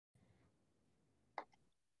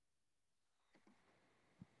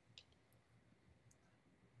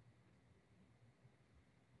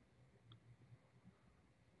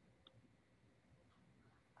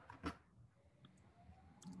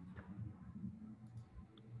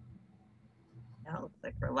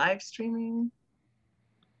like for live streaming.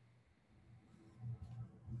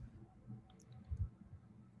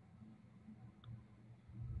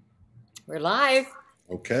 We're live.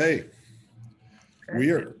 Okay.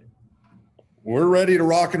 We're ready to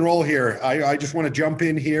rock and roll here. I just want to jump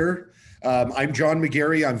in here. I'm Jon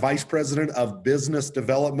McGarry. I'm Vice President of Business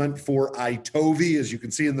Development for iTovi. As you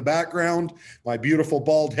can see in the background, my beautiful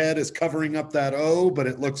bald head is covering up that O, but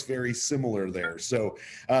it looks very similar there. So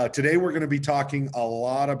today we're going to be talking a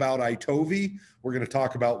lot about iTovi. We're going to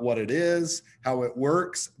talk about what it is, how it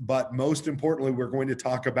works, but most importantly, we're going to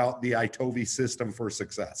talk about the iTovi system for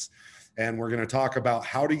success. And we're going to talk about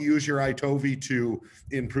how to use your iTovi to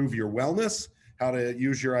improve your wellness, how to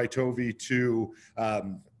use your iTovi to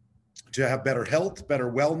have better health,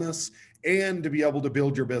 better wellness, and to be able to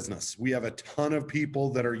build your business. We have a ton of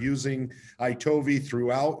people that are using iTovi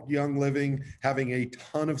throughout Young Living, having a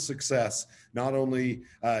ton of success, not only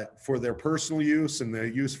for their personal use and their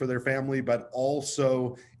use for their family, but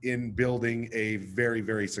also in building a very,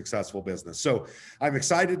 very successful business. So I'm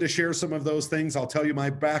excited to share some of those things. I'll tell you my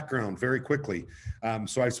background very quickly.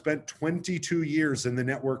 So I've spent 22 years in the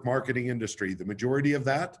network marketing industry, the majority of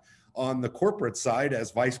that on the corporate side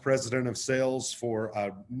as vice president of sales for a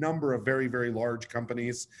number of very, very large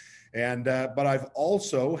companies. And but I've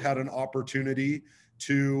also had an opportunity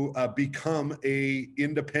to become a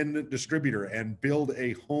independent distributor and build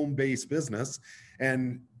a home-based business.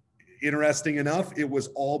 And interesting enough, it was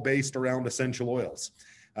all based around essential oils.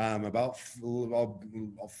 About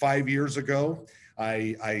 5 years ago,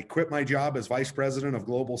 I quit my job as vice president of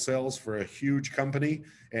global sales for a huge company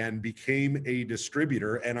and became a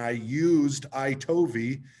distributor. And I used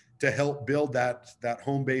iTovi to help build that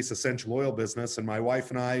home-based essential oil business. And my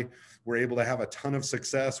wife and I were able to have a ton of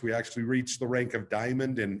success. We actually reached the rank of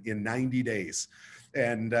diamond in 90 days.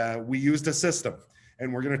 And we used a system.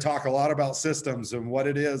 And we're going to talk a lot about systems and what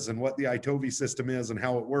it is and what the iTovi system is and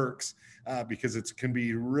how it works, because it can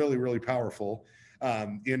be really, really powerful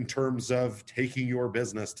in terms of taking your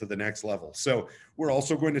business to the next level. So we're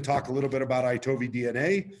also going to talk a little bit about iTovi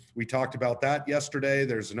DNA. We talked about that yesterday.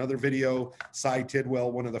 There's another video. Cy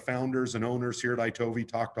Tidwell, one of the founders and owners here at iTovi,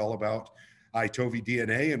 talked all about iTovi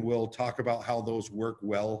DNA, and we'll talk about how those work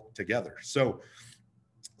well together. So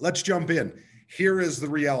let's jump in. Here is the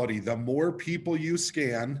reality. The more people you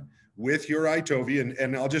scan with your iTovi,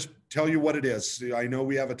 and I'll just tell you what it is. I know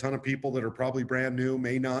we have a ton of people that are probably brand new,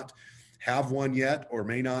 may not have one yet, or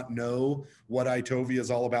may not know what iTovi is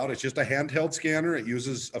all about. It's just a handheld scanner. It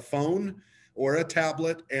uses a phone or a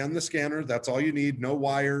tablet and the scanner. That's all you need, no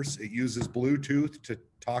wires. It uses Bluetooth to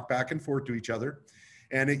talk back and forth to each other.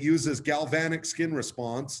 And it uses galvanic skin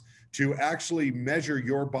response to actually measure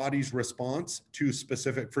your body's response to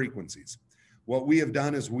specific frequencies. What we have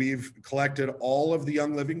done is we've collected all of the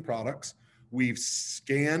Young Living products. We've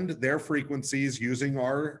scanned their frequencies using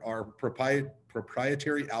our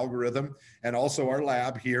proprietary algorithm and also our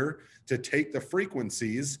lab here to take the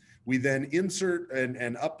frequencies. We then insert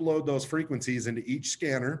and upload those frequencies into each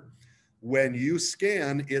scanner. When you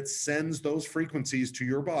scan, it sends those frequencies to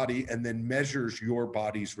your body and then measures your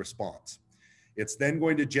body's response. It's then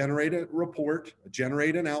going to generate a report,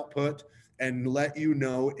 generate an output, and let you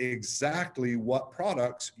know exactly what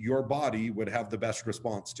products your body would have the best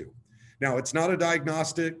response to. Now, it's not a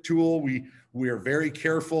diagnostic tool. We are very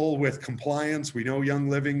careful with compliance. We know Young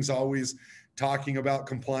Living's always talking about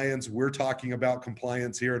compliance. We're talking about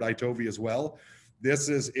compliance here at iTovi as well.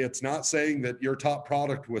 It's not saying that your top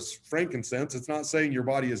product was frankincense. It's not saying your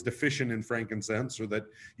body is deficient in frankincense or that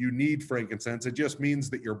you need frankincense. It just means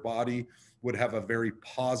that your body would have a very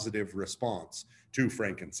positive response to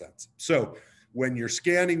frankincense. So when you're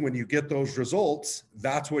scanning, when you get those results,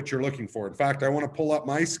 that's what you're looking for. In fact, I want to pull up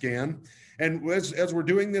my scan. And as we're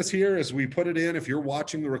doing this here, as we put it in, if you're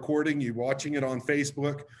watching the recording, you're watching it on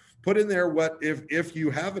Facebook, put in there what, if you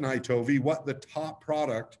have an iTovi, what the top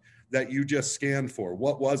product that you just scanned for,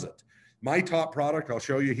 what was it? My top product, I'll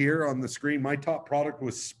show you here on the screen, my top product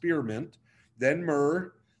was spearmint, then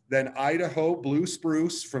myrrh, then Idaho blue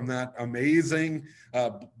spruce from that amazing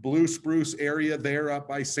blue spruce area there up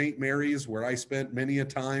by St. Mary's, where I spent many a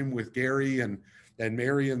time with Gary and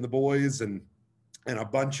Mary and the boys and a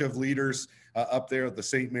bunch of leaders up there at the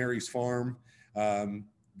St. Mary's farm. And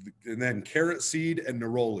then carrot seed and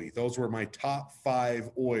neroli. Those were my top 5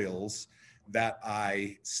 oils that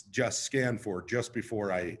I just scanned for just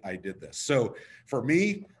before I did this. So for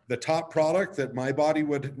me, the top product that my body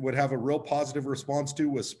would have a real positive response to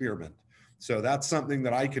was spearmint. So that's something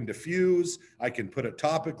that I can diffuse. I can put it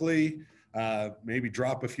topically, maybe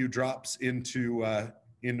drop a few drops into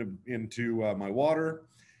my water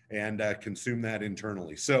and consume that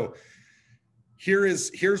internally. So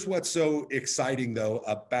Here's what's so exciting though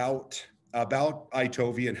about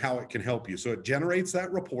iTovi and how it can help you. So it generates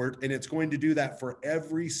that report, and it's going to do that for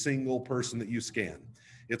every single person that you scan.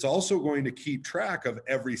 It's also going to keep track of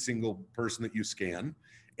every single person that you scan,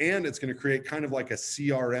 and it's going to create kind of like a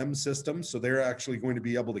CRM system. So they're actually going to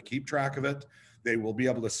be able to keep track of it. They will be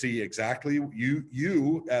able to see exactly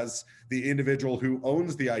you as the individual who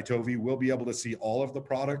owns the iTovi will be able to see all of the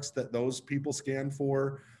products that those people scan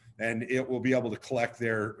for. And it will be able to collect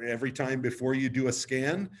every time before you do a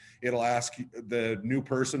scan, it'll ask the new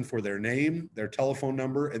person for their name, their telephone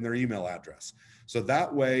number, and their email address. So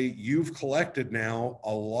that way you've collected now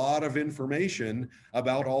a lot of information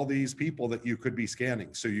about all these people that you could be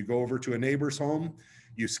scanning. So you go over to a neighbor's home,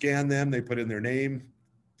 you scan them, they put in their name,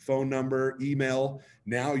 phone number, email.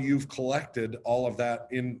 Now you've collected all of that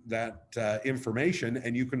information,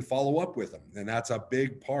 and you can follow up with them. And that's a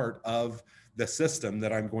big part of the system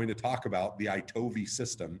that I'm going to talk about, the iTovi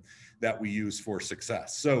system that we use for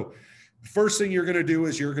success. So the first thing you're going to do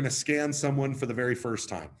is you're going to scan someone for the very first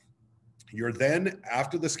time. You're then,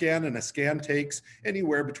 after the scan, and a scan takes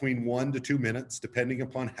anywhere between 1 to 2 minutes, depending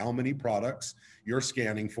upon how many products you're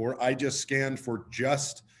scanning for. I just scanned for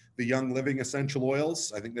just the Young Living essential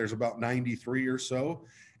oils. I think there's about 93 or so.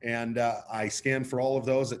 And I scanned for all of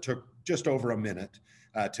those. It took just over a minute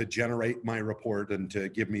to generate my report and to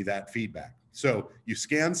give me that feedback. So you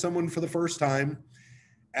scan someone for the first time.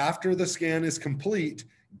 After the scan is complete,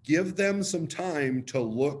 give them some time to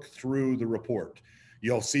look through the report.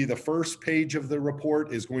 You'll see the first page of the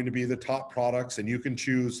report is going to be the top products, and you can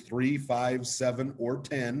choose 3, 5, 7, or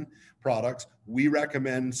 10 products. We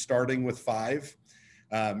recommend starting with 5.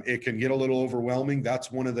 It can get a little overwhelming.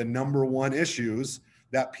 That's one of the number one issues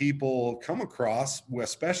that people come across,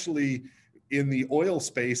 especially in the oil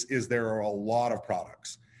space, is there are a lot of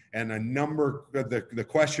products. And the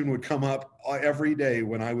question would come up every day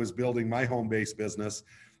when I was building my home-based business.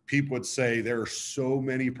 People would say, there are so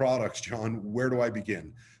many products, John, where do I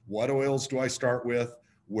begin? What oils do I start with?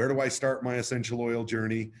 Where do I start my essential oil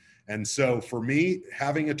journey? And so for me,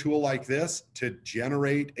 having a tool like this to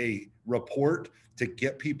generate a report to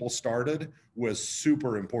get people started was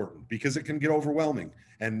super important, because it can get overwhelming.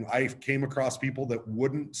 And I came across people that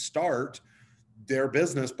wouldn't start their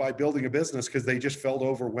business by building a business because they just felt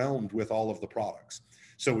overwhelmed with all of the products.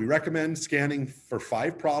 So we recommend scanning for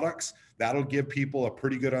 5 products. That'll give people a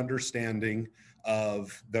pretty good understanding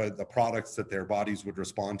of the products that their bodies would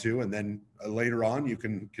respond to. And then later on, you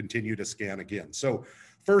can continue to scan again. So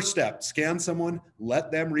first step, scan someone,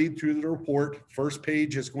 let them read through the report. First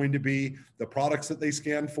page is going to be the products that they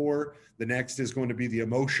scan for. The next is going to be the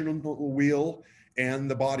emotional wheel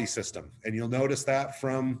and the body system. And you'll notice that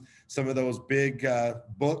from some of those big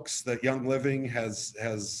books that Young Living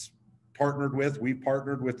has partnered with. We've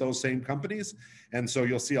partnered with those same companies. And so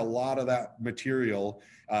you'll see a lot of that material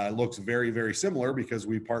looks very, very similar, because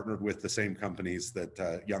we partnered with the same companies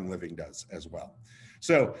that Young Living does as well.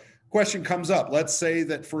 So question comes up. Let's say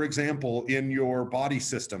that, for example, in your body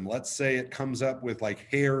system, let's say it comes up with like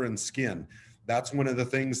hair and skin. That's one of the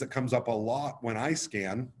things that comes up a lot when I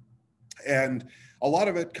scan. And a lot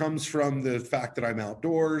of it comes from the fact that I'm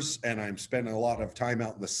outdoors and I'm spending a lot of time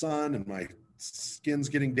out in the sun and my skin's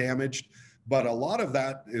getting damaged. But a lot of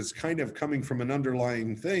that is kind of coming from an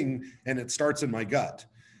underlying thing, and it starts in my gut.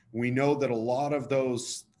 We know that a lot of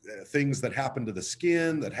those things that happen to the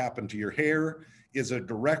skin, that happen to your hair, is a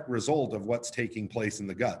direct result of what's taking place in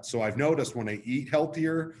the gut. So I've noticed when I eat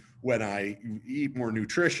healthier, when I eat more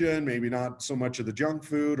nutrition, maybe not so much of the junk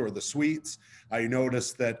food or the sweets, I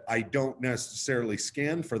notice that I don't necessarily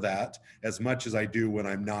scan for that as much as I do when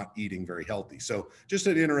I'm not eating very healthy. So just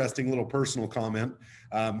an interesting little personal comment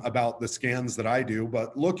about the scans that I do,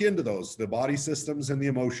 but look into those, the body systems and the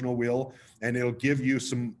emotional wheel, and it'll give you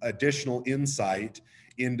some additional insight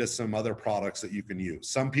into some other products that you can use.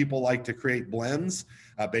 Some people like to create blends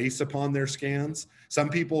based upon their scans. Some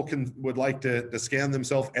people would like to scan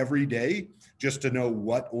themselves every day just to know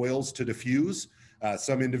what oils to diffuse.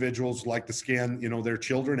 Some individuals like to scan, their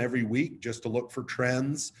children every week just to look for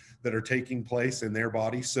trends that are taking place in their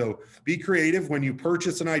body. So be creative. When you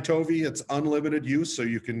purchase an iTovi, it's unlimited use, so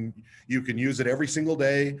you can use it every single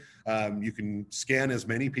day. You can scan as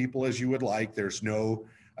many people as you would like. There's no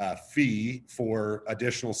fee for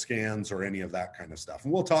additional scans or any of that kind of stuff.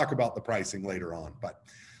 And we'll talk about the pricing later on, but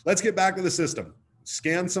let's get back to the system.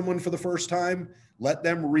 Scan someone for the first time, let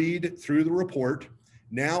them read through the report.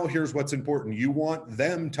 Now here's what's important. You want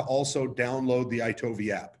them to also download the iTovi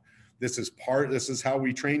app. This is how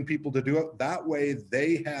we train people to do it. That way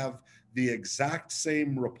they have the exact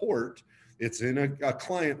same report. It's in a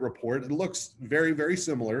client report. It looks very, very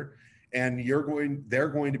similar. and they're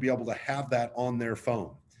going to be able to have that on their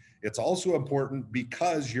phone. It's also important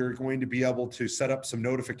because you're going to be able to set up some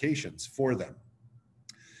notifications for them.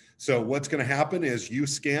 So what's going to happen is you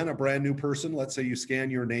scan a brand new person. Let's say you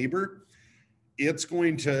scan your neighbor. It's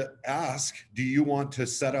going to ask, do you want to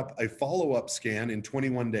set up a follow-up scan in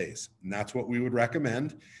 21 days? And that's what we would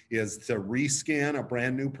recommend, is to rescan a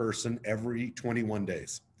brand new person every 21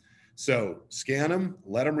 days. So scan them,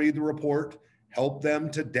 let them read the report, help them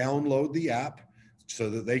to download the app so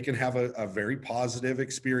that they can have a very positive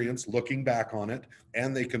experience looking back on it,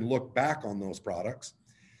 and they can look back on those products.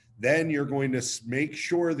 Then you're going to make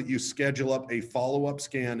sure that you schedule up a follow-up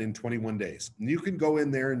scan in 21 days. And you can go in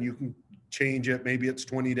there and you can change it. Maybe it's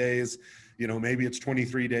 20 days, maybe it's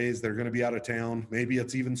 23 days. They're going to be out of town. Maybe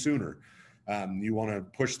it's even sooner. You want to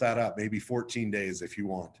push that up, maybe 14 days if you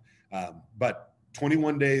want. But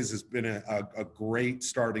 21 days has been a great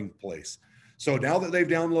starting place. So now that they've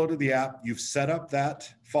downloaded the app, you've set up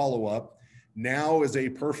that follow-up. Now is a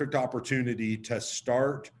perfect opportunity to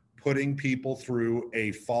start putting people through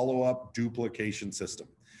a follow-up duplication system.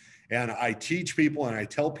 And I teach people and I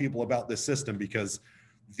tell people about this system because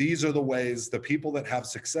these are the ways the people that have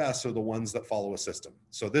success are the ones that follow a system.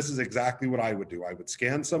 So this is exactly what I would do. I would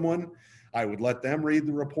scan someone, I would let them read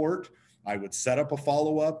the report, I would set up a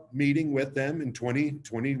follow-up meeting with them in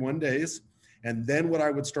 21 days. And then what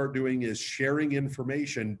I would start doing is sharing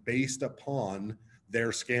information based upon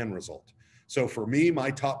their scan result. So for me,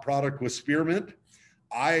 my top product was spearmint.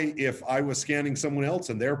 If I was scanning someone else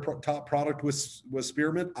and their top product was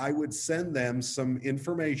spearmint, I would send them some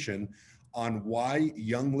information on why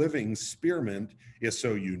Young Living spearmint is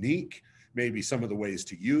so unique, maybe some of the ways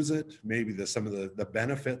to use it, maybe some of the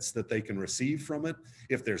benefits that they can receive from it.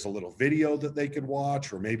 If there's a little video that they could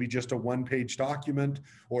watch, or maybe just a one-page document,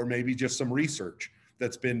 or maybe just some research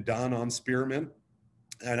that's been done on spearmint.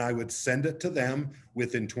 And I would send it to them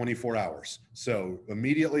within 24 hours. So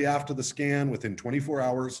immediately after the scan, within 24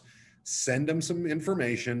 hours, send them some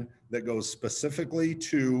information that goes specifically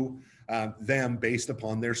to them based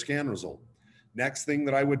upon their scan result. Next thing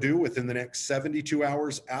that I would do within the next 72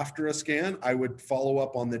 hours after a scan, I would follow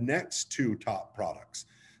up on the next two top products.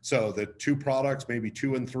 So the two products, maybe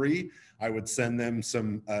 2 and 3, I would send them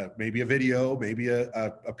some, maybe a video, maybe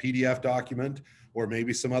a PDF document, or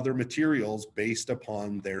maybe some other materials based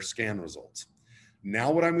upon their scan results.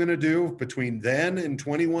 Now what I'm going to do between then and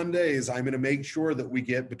 21 days, I'm going to make sure that we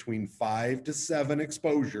get between 5 to 7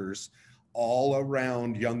 exposures all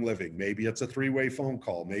around Young Living. Maybe it's a 3-way phone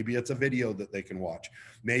call. Maybe it's a video that they can watch.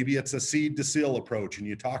 Maybe it's a seed to seal approach, and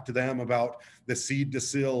you talk to them about the seed to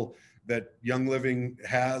seal that Young Living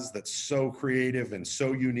has that's so creative and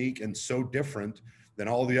so unique and so different than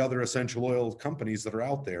all the other essential oil companies that are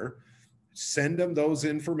out there. Send them those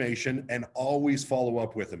information and always follow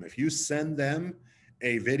up with them. If you send them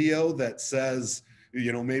a video that says,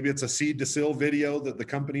 maybe it's a seed to seal video that the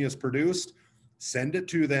company has produced, send it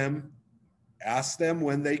to them, ask them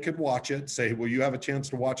when they could watch it, say, will you have a chance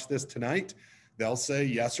to watch this tonight? They'll say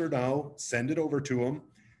yes or no, send it over to them.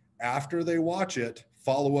 After they watch it,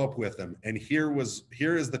 follow up with them. And here is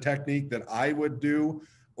the technique that I would do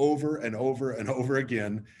over and over and over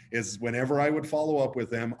again, is whenever I would follow up with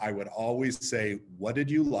them, I would always say, what did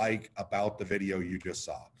you like about the video you just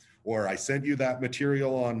saw? Or I sent you that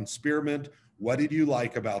material on spearmint. What did you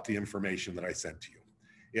like about the information that I sent to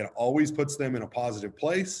you? It always puts them in a positive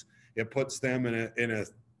place. It puts them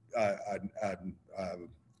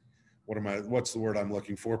what's the word I'm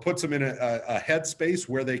looking for? Puts them in a headspace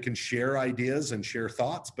where they can share ideas and share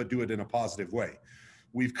thoughts, but do it in a positive way.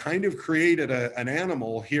 We've kind of created an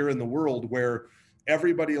animal here in the world where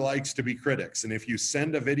everybody likes to be critics. And if you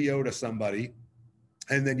send a video to somebody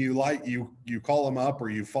and then you call them up or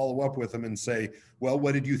you follow up with them and say, well,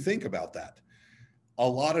 what did you think about that? A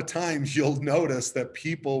lot of times you'll notice that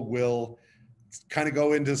people will kind of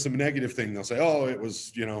go into some negative thing. They'll say, oh, it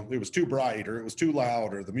was too bright, or it was too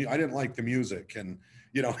loud, or I didn't like the music. And,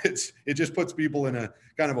 it just puts people in a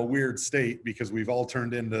kind of a weird state because we've all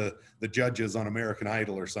turned into the judges on American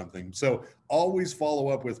Idol or something. So always follow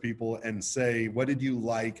up with people and say, what did you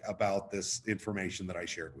like about this information that I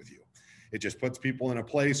shared with you? It just puts people in a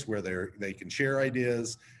place where they can share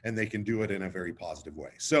ideas and they can do it in a very positive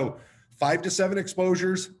way. So 5 to 7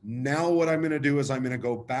 exposures. Now what I'm going to do is I'm going to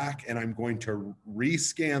go back and I'm going to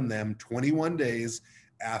rescan them 21 days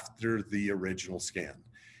after the original scan.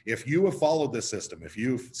 If you have followed this system, if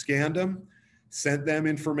you've scanned them, sent them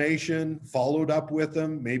information, followed up with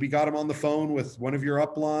them, maybe got them on the phone with one of your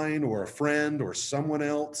upline or a friend or someone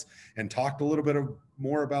else and talked a little bit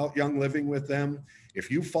more about Young Living with them. If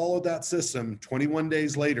you followed that system, 21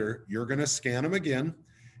 days later, you're going to scan them again.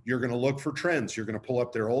 you're going to look for trends. You're going to pull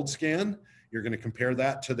up their old scan. You're going to compare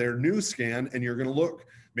that to their new scan, and you're going to look.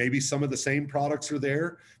 Maybe some of the same products are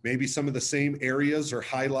there. Maybe some of the same areas are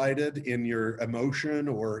highlighted in your emotion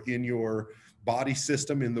or in your body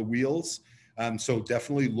system in the wheels. So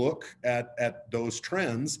definitely look at those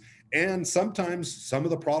trends. And sometimes some of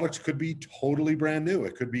the products could be totally brand new.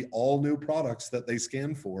 It could be all new products that they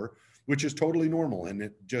scan for, which is totally normal. And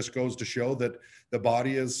it just goes to show that the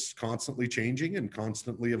body is constantly changing and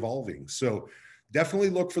constantly evolving. So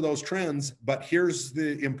definitely look for those trends. But here's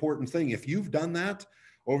the important thing. If you've done that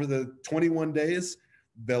over the 21 days,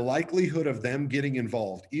 the likelihood of them getting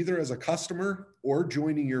involved, either as a customer or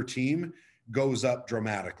joining your team, goes up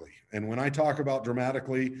dramatically. And when I talk about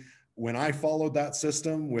dramatically, when I followed that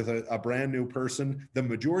system with a brand new person, the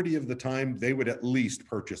majority of the time, they would at least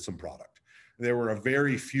purchase some product. There were a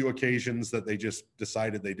very few occasions that they just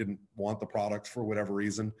decided they didn't want the products for whatever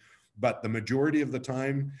reason. But the majority of the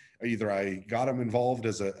time, either I got them involved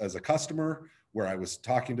as a customer where I was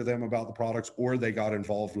talking to them about the products, or they got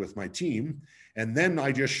involved with my team. And then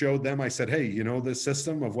I just showed them, I said, hey, you know, this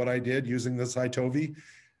system of what I did using this iTovi,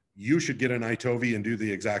 you should get an iTovi and do the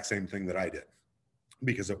exact same thing that I did,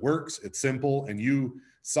 because it works, it's simple, and you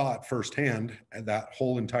saw it firsthand, and that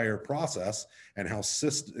whole entire process and how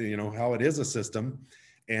how it is a system,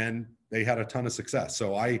 and they had a ton of success.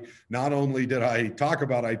 So I not only did I talk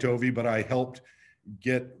about iTovi, but I helped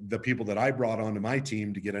get the people that I brought onto my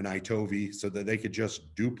team to get an iTovi so that they could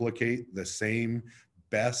just duplicate the same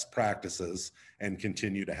best practices and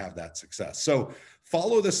continue to have that success. So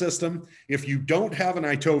follow the system. If you don't have an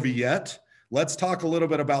iTovi yet, let's talk a little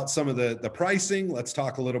bit about some of the pricing. Let's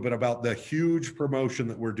talk a little bit about the huge promotion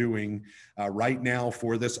that we're doing right now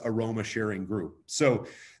for this AromaSharing group. So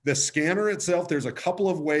the scanner itself, there's a couple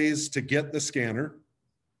of ways to get the scanner.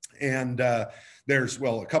 And there's,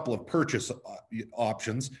 well, a couple of purchase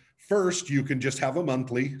options. First, you can just have a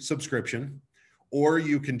monthly subscription, or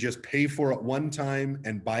you can just pay for it one time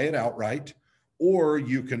and buy it outright, or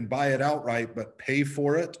you can buy it outright but pay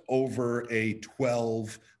for it over a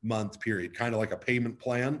 12-month period, kind of like a payment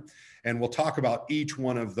plan. And we'll talk about each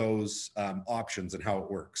one of those options and how it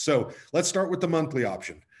works. So let's start with the monthly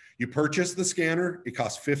option. You purchase the scanner, it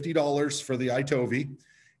costs $50 for the iTovi.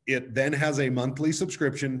 It then has a monthly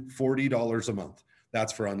subscription, $40 a month.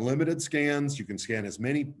 That's for unlimited scans. You can scan as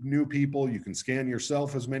many new people. You can scan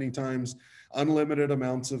yourself as many times. Unlimited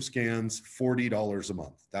amounts of scans, $40 a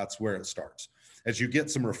month. That's where it starts. As you get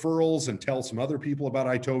some referrals and tell some other people about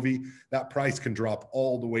iTovi, that price can drop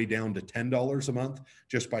all the way down to $10 a month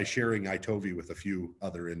just by sharing iTovi with a few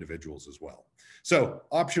other individuals as well. So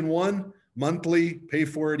option one, monthly, pay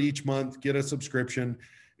for it each month, get a subscription,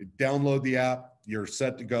 download the app, you're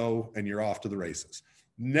set to go, and you're off to the races.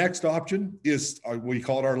 Next option is, we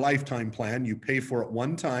call it our lifetime plan. You pay for it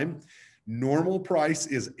one time. Normal price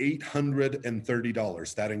is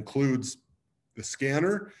 $830. That includes the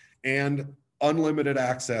scanner and unlimited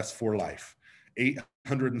access for life.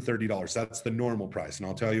 $830. That's the normal price. And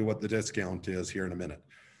I'll tell you what the discount is here in a minute.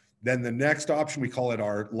 Then the next option, we call it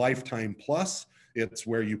our Lifetime Plus. It's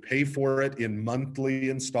where you pay for it in monthly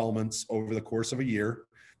installments over the course of a year.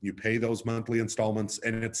 You pay those monthly installments,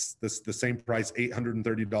 and it's the same price,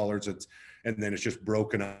 $830. And then it's just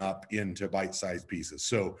broken up into bite-sized pieces.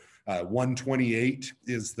 So $128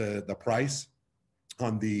 is the price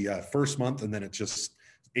on the first month, and then it's just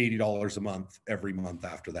 $80 a month every month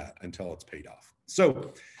after that until it's paid off.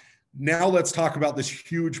 So now let's talk about this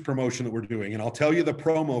huge promotion that we're doing. And I'll tell you the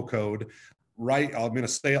promo code, right? I'm going to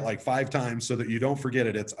say it like 5 times so that you don't forget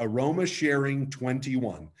it. It's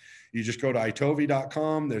AromaSharing21. You just go to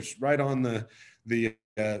iTovi.com. There's right on the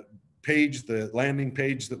page, the landing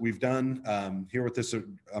page that we've done here with this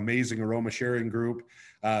amazing AromaSharing group.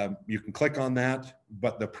 You can click on that,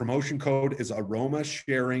 but the promotion code is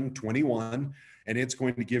AromaSharing21, and it's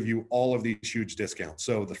going to give you all of these huge discounts.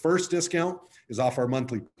 So the first discount is off our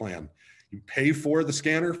monthly plan. You pay for the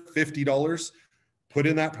scanner, $50, put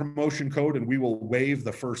in that promotion code, and we will waive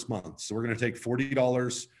the first month. So we're going to take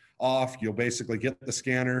 $40 off. You'll basically get the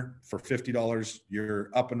scanner for $50. You're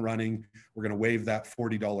up and running. We're going to waive that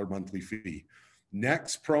 $40 monthly fee.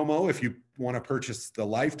 Next promo, if you want to purchase the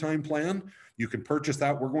lifetime plan, you can purchase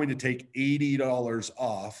that. We're going to take $80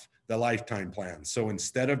 off the lifetime plan. So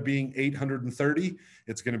instead of being $830,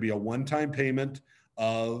 it's going to be a one-time payment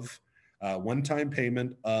of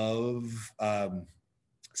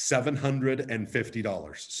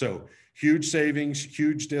 $750. So huge savings,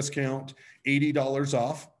 huge discount, $80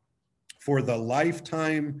 off. For the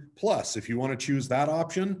Lifetime Plus, if you want to choose that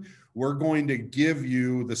option, we're going to give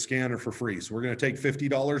you the scanner for free. So we're going to take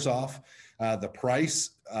 $50 off. the price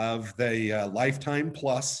of the Lifetime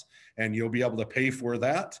Plus, and you'll be able to pay for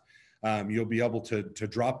that. You'll be able to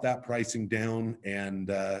drop that pricing down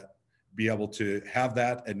and be able to have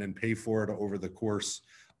that and then pay for it over the course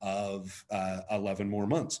of 11 more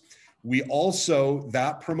months. We also,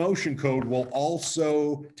 that promotion code will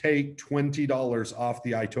also take $20 off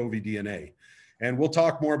the iTovi DNA. And we'll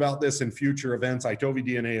talk more about this in future events. iTovi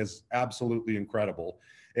DNA is absolutely incredible.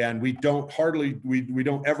 And we don't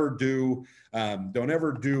ever do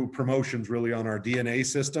promotions really on our DNA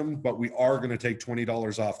system, but we are going to take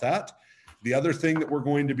 $20 off that. The other thing that we're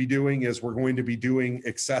going to be doing is we're going to be doing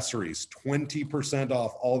accessories, 20%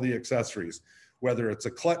 off all the accessories, whether it's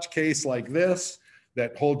a clutch case like this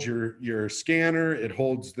that holds your scanner, it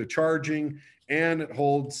holds the charging, and it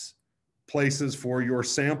holds places for your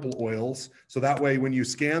sample oils. So that way, when you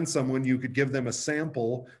scan someone, you could give them a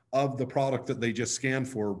sample of the product that they just scanned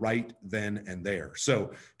for right then and there.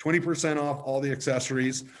 So 20% off all the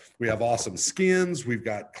accessories. We have awesome skins. We've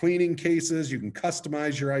got cleaning cases. You can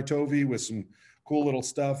customize your iTovi with some cool little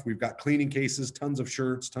stuff. We've got cleaning cases, tons of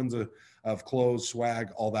shirts, tons of clothes,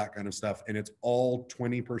 swag, all that kind of stuff. And it's all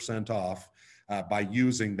 20% off by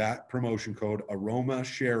using that promotion code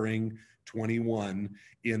AromaSharing21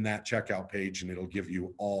 in that checkout page, and it'll give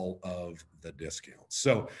you all of the discounts.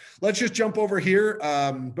 So let's just jump over here.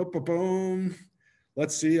 Boom.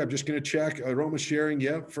 Let's see. I'm just going to check AromaSharing.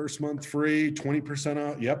 Yep. First month free, 20%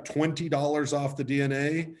 off. Yep. $20 off the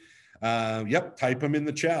DNA. Yep. Type them in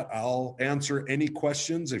the chat. I'll answer any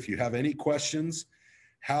questions. If you have any questions,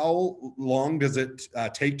 how long does it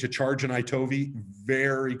take to charge an iTovi?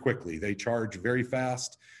 Very quickly. They charge very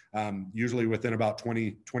fast. Usually within about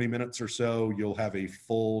 20 minutes or so, you'll have a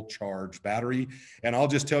full charge battery. And I'll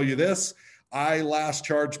just tell you this, I last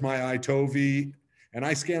charged my iTovi and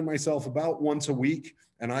I scan myself about once a week,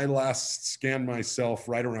 and I last scanned myself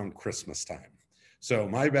right around Christmas time. So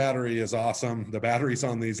my battery is awesome. The batteries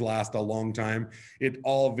on these last a long time. It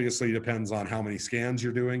obviously depends on how many scans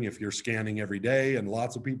you're doing. If you're scanning every day and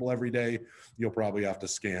lots of people every day, you'll probably have to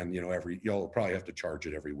scan, you'll probably have to charge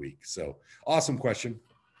it every week. So awesome question.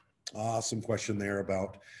 Awesome question there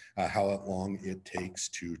about how long it takes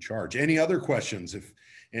to charge. Any other questions? If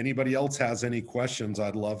anybody else has any questions,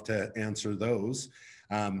 I'd love to answer those.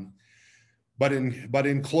 But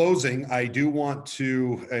in closing, I do want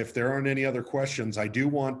to, if there aren't any other questions, I do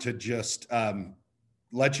want to just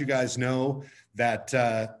let you guys know that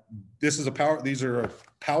these are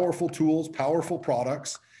powerful tools, powerful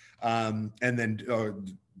products. And then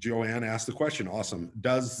Joanne asked the question, awesome.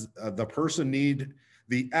 Does the person need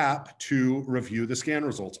the app to review the scan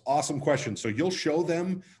results? Awesome question. So you'll show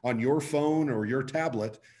them on your phone or your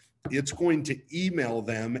tablet, it's going to email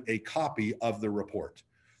them a copy of the report.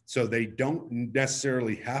 So they don't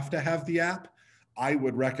necessarily have to have the app. I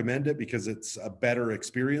would recommend it because it's a better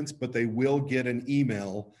experience, but they will get an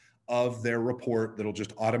email of their report that'll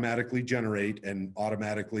just automatically generate and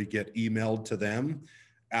automatically get emailed to them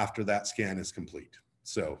after that scan is complete.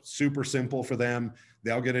 So super simple for them.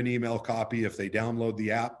 They'll get an email copy. If they download the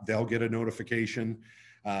app, they'll get a notification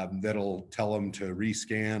that'll tell them to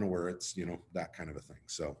rescan, or it's, that kind of a thing.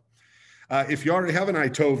 So if you already have an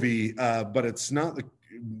iTovi,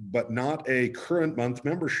 but not a current month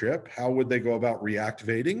membership, how would they go about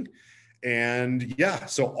reactivating? And yeah,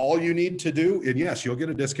 so all you need to do, and yes, you'll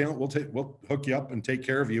get a discount. We'll hook you up and take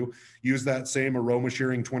care of you. Use that same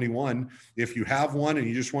AromaSharing21. If you have one and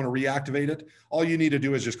you just want to reactivate it, all you need to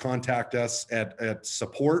do is just contact us at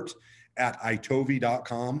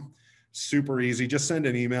support@itovi.com. Super easy. Just send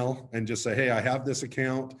an email and just say, hey, I have this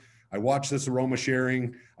account. I watch this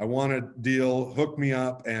AromaSharing. I want a deal. Hook me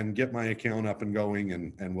up and get my account up and going,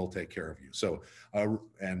 and we'll take care of you. So,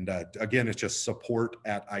 again, it's just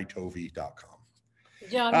support@itovi.com.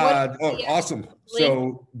 John, awesome.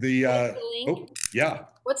 So the link? Yeah.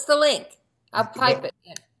 What's the link? I'll type it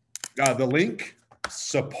in. The link,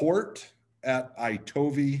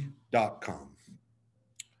 support@itovi.com.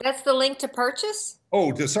 That's the link to purchase?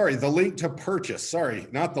 Oh, sorry, the link to purchase. Sorry,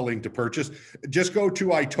 not the link to purchase. Just go to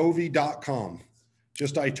itovi.com.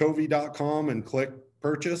 Just itovi.com and click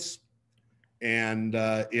purchase, and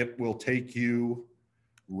it will take you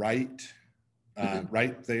right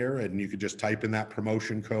there, and you could just type in that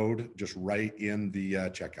promotion code just right in the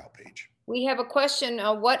checkout page. We have a question.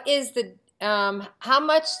 What is the how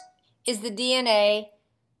much is the DNA?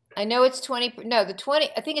 I know it's 20. No, the 20.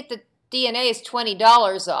 I think the DNA is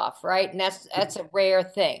 $20 off, right? And that's a rare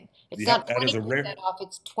thing. It's not 20% off.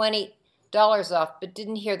 It's $20 off, but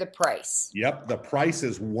didn't hear the price. Yep, the price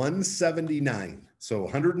is $179. So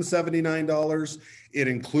 $179. It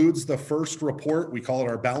includes the first report. We call it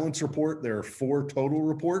our balance report. There are 4 total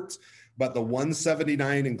reports. but the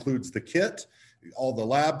 179 includes the kit, all the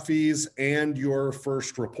lab fees, and your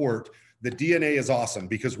first report. The DNA is awesome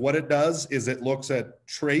because what it does is it looks at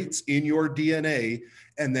traits in your DNA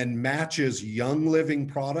and then matches Young Living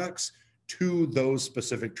products to those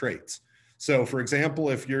specific traits. So for example,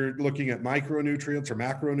 if you're looking at micronutrients or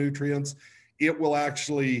macronutrients, it will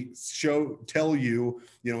actually tell you,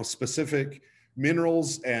 specific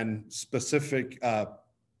minerals and specific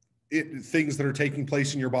things that are taking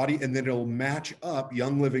place in your body, and then it'll match up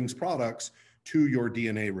Young Living's products to your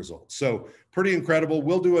DNA results. So pretty incredible.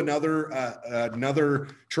 We'll do another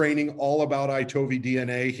training all about iTovi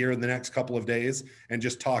DNA here in the next couple of days and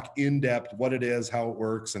just talk in depth what it is, how it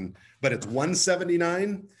works. But it's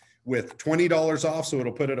 $179 with $20 off. So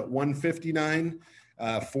it'll put it at $159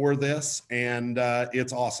 for this. And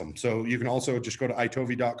it's awesome. So you can also just go to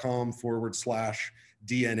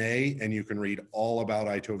itovi.com/DNA and you can read all about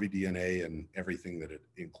iTovi DNA and everything that it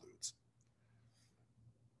includes.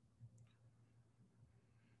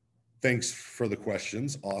 Thanks for the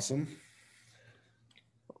questions. Awesome.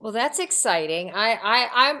 Well, that's exciting.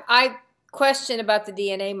 I question about the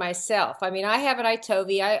DNA myself. I mean, I have an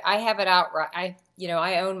iTovi. I have it outright.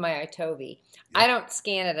 I own my iTovi. Yeah. I don't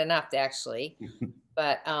scan it enough, actually.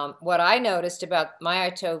 But what I noticed about my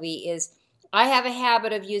iTovi is I have a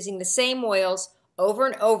habit of using the same oils over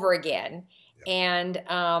and over again. Yeah. And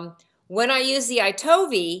when I use the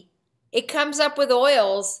iTovi, it comes up with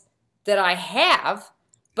oils that I have,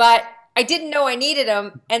 but I didn't know I needed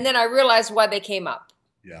them. And then I realized why they came up.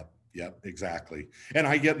 Yeah. Yep, exactly. And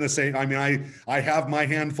I get in the same, I mean, I have my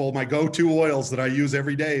handful, my go-to oils that I use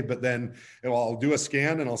every day, but then I'll do a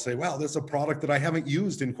scan and I'll say, wow, this is a product that I haven't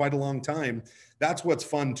used in quite a long time. That's what's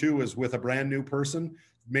fun too, is with a brand new person,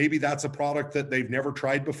 maybe that's a product that they've never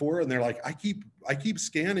tried before. And they're like, I keep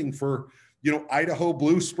scanning for, Idaho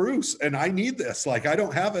blue spruce and I need this, like I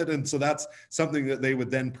don't have it. And so that's something that they would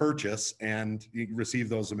then purchase and receive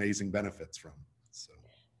those amazing benefits from.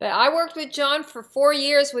 But I worked with Jon for 4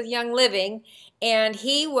 years with Young Living, and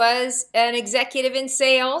he was an executive in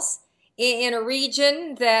sales in a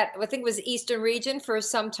region that I think was the Eastern region for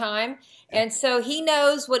some time. And so he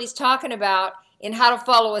knows what he's talking about in how to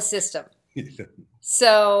follow a system.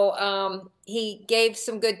 So he gave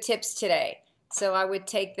some good tips today. So I would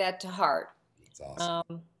take that to heart. That's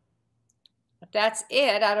awesome. That's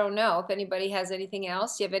it. I don't know if anybody has anything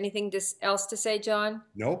else. Do you have anything else to say, Jon?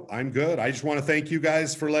 Nope, I'm good. I just want to thank you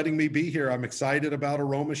guys for letting me be here. I'm excited about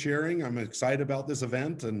AromaSharing. I'm excited about this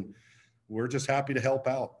event, and we're just happy to help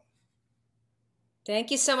out. Thank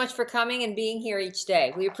you so much for coming and being here each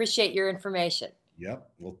day. We appreciate your information. Yep.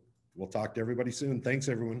 We'll talk to everybody soon. Thanks,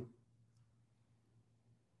 everyone.